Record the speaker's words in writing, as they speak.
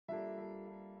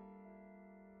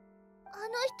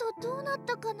人どうなっ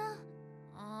たかな。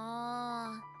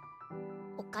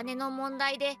お金の問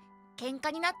題で喧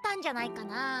嘩になったんじゃないか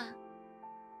な。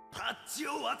パッチ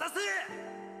を渡せ。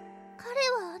彼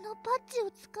はあのパッチ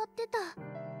を使ってた。わ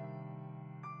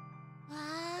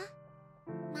あ、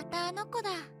またあの子だ。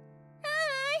はーい、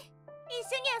一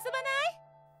緒に遊ばない？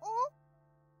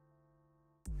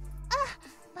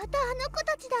またあの子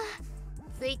たちだ。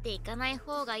ついていかない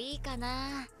方がいいか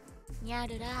な、ニャ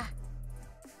ルラ。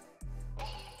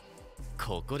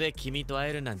ここで君と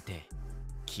会えるなんて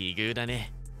奇遇だ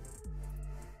ね。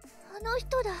あの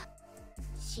人だ。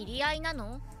知り合いな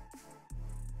の？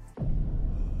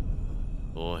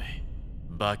おい、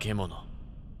化け物、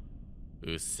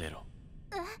うっせろ。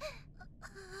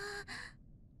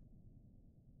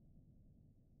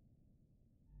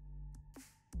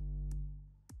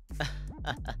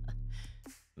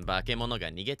化け物が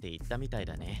逃げていったみたい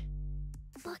だね。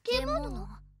化け物？あな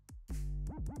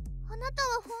た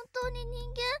は本当に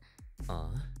人間？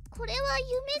ああ、これは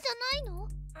夢じゃないの？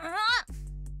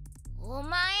お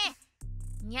前、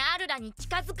ニャルラに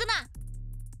近づくな。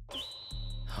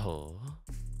ほ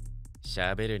う、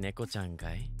喋る猫ちゃん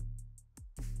かい。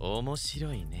面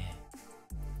白いね。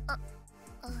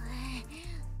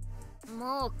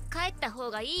もう帰った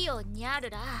方がいいよ、ニャル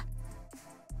ラ。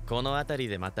この辺り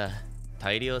でまた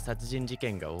大量殺人事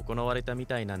件が行われたみ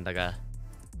たいなんだが、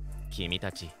君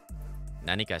たち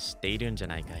何か知っているんじゃ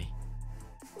ないかい？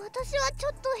私はちょ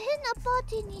っと変なパー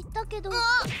ティーに行ったけど。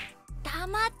黙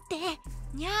って、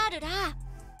ニャルラ。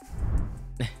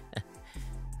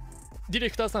ディレ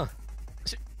クターさん、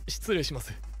失礼しま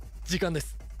す。時間で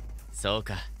す。そう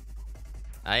か、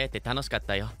会えて楽しかっ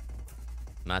たよ。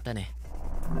またね。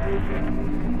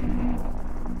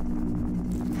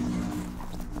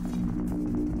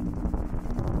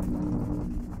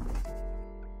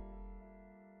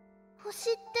星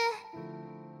って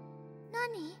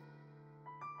何？